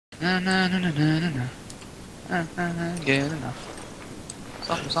Na na na na na na na. Get enough.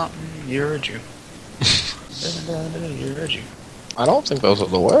 Something, something, you're a Jew. You're a Jew. I don't think those are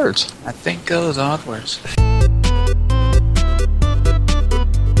the words. I think those are the words.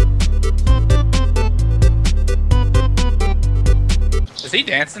 Is he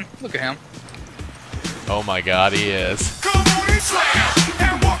dancing? Look at him. Oh my god, he is. Come on and slam,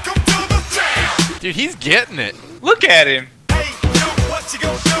 and welcome to the jam. Dude, he's getting it. Look at him. Hey, yo, what you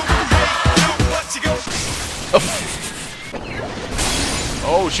gonna do? Hey, yo, what you gonna do?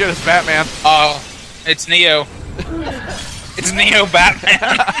 Oh shit, it's Batman. Oh, it's Neo. It's Neo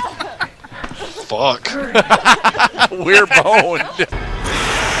Batman. Fuck. We're boned.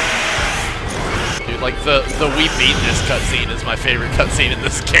 Dude, like the we beat this cutscene is my favorite cutscene in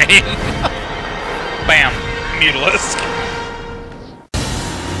this game. Bam. Mutalisk.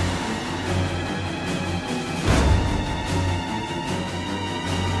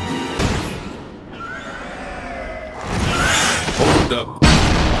 Hold up.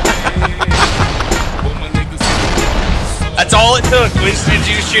 That's all it took. We just need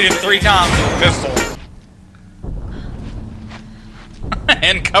you to shoot him 3 times with a pistol.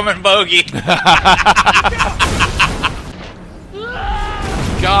 Incoming bogey.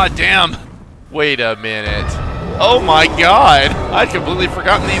 God damn. Wait a minute. Oh my god. I'd completely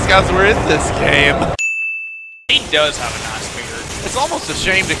forgotten these guys were in this game. He does have a nice beard. It's almost a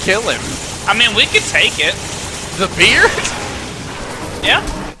shame to kill him. I mean, we could take it. The beard? Yeah.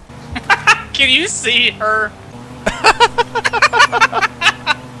 Can you see her?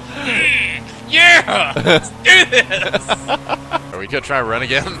 Yeah! Let's do this! Are we gonna try and run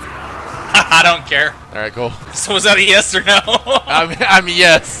again? I don't care. Alright, cool. So was that a yes or no? I mean,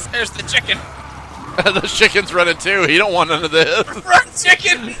 yes. There's the chicken. The chicken's running too. He don't want none of this. Run,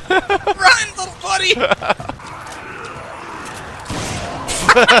 chicken! Run, little buddy!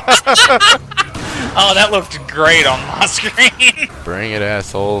 Oh, that looked great on my screen. Bring it,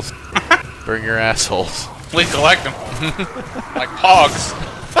 assholes. Bring your assholes. We collect them. Like pogs.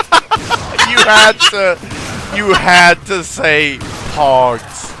 You had to say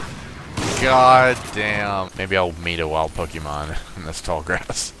pogs. God damn. Maybe I'll meet a wild Pokemon in this tall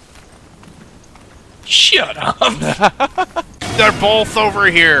grass. Shut up. They're both over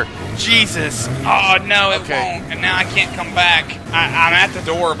here. Jesus. Oh, no, it Okay. won't. And now I can't come back. I'm at the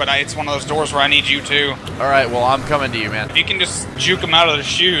door, but it's one of those doors where I need you to. Alright, well, I'm coming to you, man. If you can just juke them out of their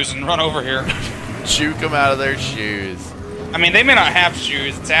shoes and run over here. Juke them out of their shoes. I mean, they may not have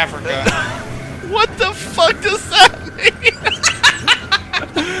shoes. It's Africa. What the fuck does that mean?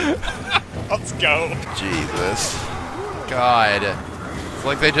 Let's go. Jesus. God. It's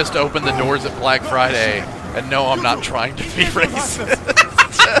like they just opened the doors at Black Friday. And no, I'm not trying to be racist.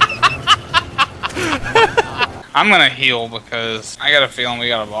 I'm gonna heal because I got a feeling we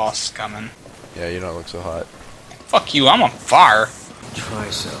got a boss coming. Yeah, you don't look so hot. Fuck you, I'm on fire.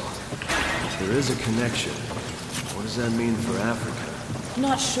 Tricell. There is a connection. What does that mean for Africa?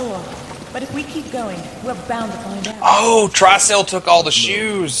 Not sure, but if we keep going, we're bound to find out. Oh, Tricell took all the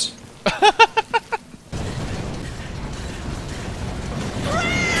shoes.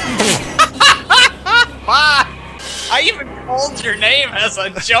 I even called your name as I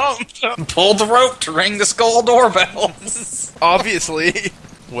jumped. Pulled the rope to ring the skull doorbells. Obviously.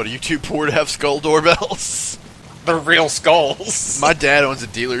 What, are you too poor to have skull doorbells? They're real skulls. My dad owns a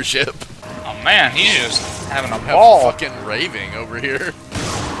dealership. Oh man, he's just having a I'm ball. fucking raving over here.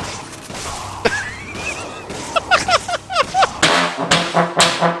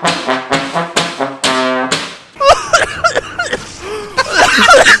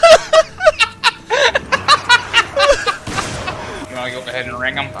 You wanna go ahead and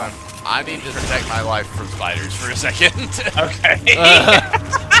ring him? I need to protect my life from spiders for a second. Okay.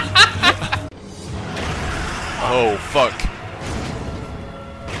 Oh, fuck.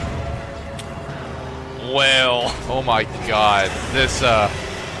 Well. Oh my god. This,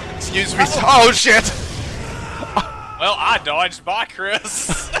 excuse me. Oh, shit! Well, I dodged by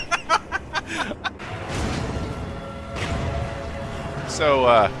Chris.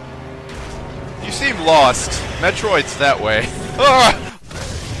 So, you seem lost. Metroid's that way. Ah!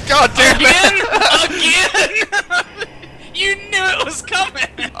 God damn it! Again? You knew it was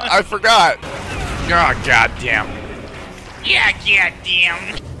coming. I forgot. Oh, god damn. Yeah,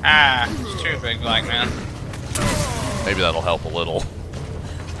 goddamn. Ah, it's too big, black man. Maybe that'll help a little.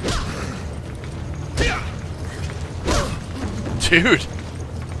 Dude.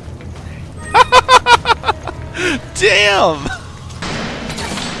 Damn.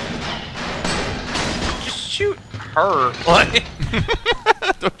 Just shoot her. What?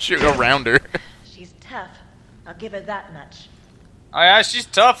 Don't shoot around her. She's tough. I'll give her that much. Oh yeah, she's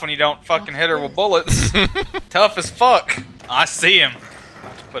tough when you don't fucking hit her with bullets. Tough as fuck. I see him.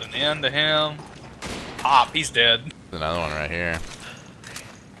 About to put an end to him. Pop, he's dead. There's another one right here.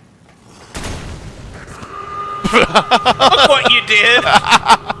 Look what you did!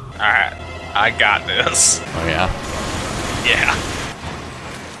 Alright, I got this. Oh yeah? Yeah.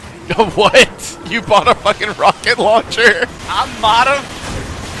 What? You bought a fucking rocket launcher? I might have.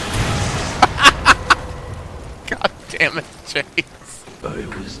 God damn it, Chase. I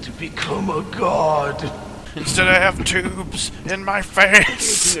was to become a god. Instead I have tubes in my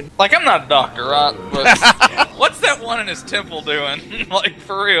face. Like, I'm not a doctor, right? But what's that one in his temple doing? Like,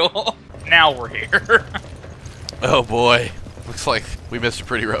 for real. Now we're here. Oh boy. Looks like we missed a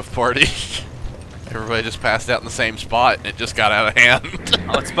pretty rough party. Everybody just passed out in the same spot and it just got out of hand.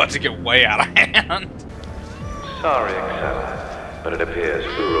 Oh, it's about to get way out of hand. Sorry, Excella, but it appears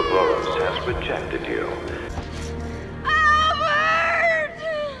Ouroboros has rejected you.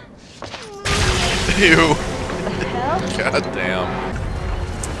 Ew. God damn.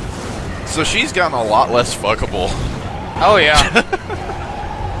 So she's gotten a lot less fuckable. Oh, yeah.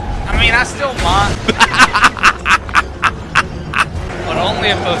 I mean, I still might. But only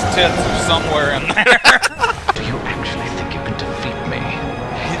if those tits are somewhere in there. Do you actually think you can defeat me?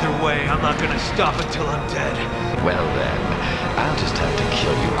 Either way, I'm not gonna stop until I'm dead. Well then, I'll just have to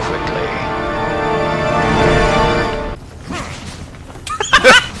kill you quickly.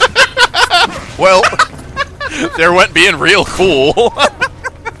 Well, there went being real cool.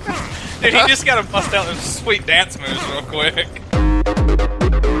 Dude, he just gotta bust out those sweet dance moves real quick.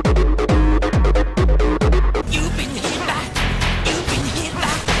 You've been hit back. You've been hit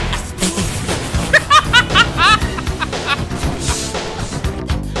back.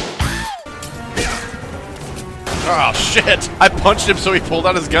 Oh shit! I punched him so he pulled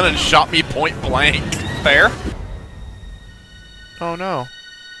out his gun and shot me point blank. Fair. Oh no.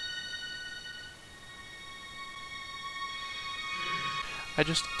 I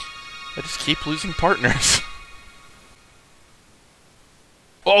just keep losing partners.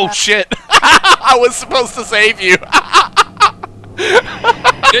 Oh shit! I was supposed to save you.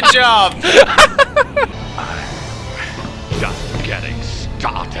 Good job. Just getting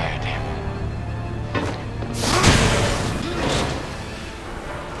started.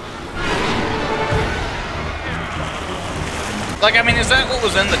 Like, I mean, is that what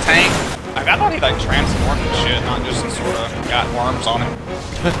was in the tank? Like, I thought he, like, transformed and shit, not just sort of got worms on him.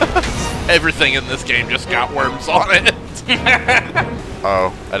 Everything in this game just got worms on it.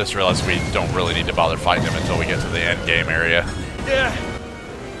 Oh, I just realized we don't really need to bother fighting him until we get to the end game area. Yeah.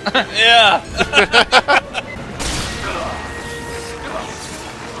 Yeah.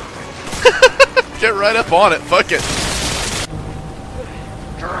 Get right up on it, fuck it.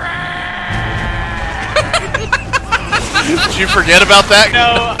 Did you forget about that?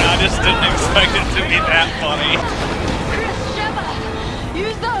 No, I just didn't expect it to be that funny.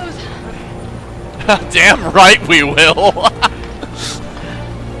 Use those. Damn right we will.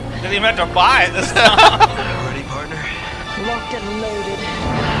 Didn't even have to buy it this time. Ready, partner? Locked and loaded.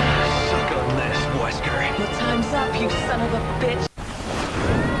 Suck on this, Wesker. The time's up, you son of a bitch.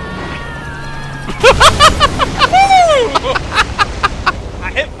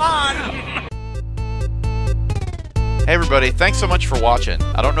 I hit mine. Hey everybody, thanks so much for watching.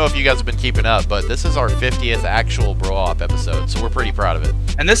 I don't know if you guys have been keeping up, but this is our 50th actual Bro-Op episode, so we're pretty proud of it.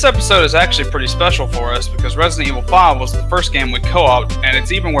 And this episode is actually pretty special for us because Resident Evil 5 was the first game we co-opted, and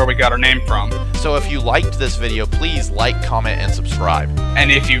it's even where we got our name from. So if you liked this video, please like, comment, and subscribe.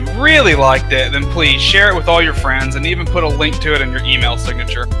 And if you really liked it, then please share it with all your friends and even put a link to it in your email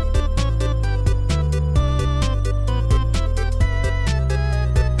signature.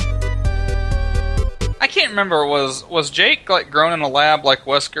 I can't remember, was Jake, like, grown in a lab like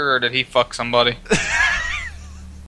Wesker, or did he fuck somebody?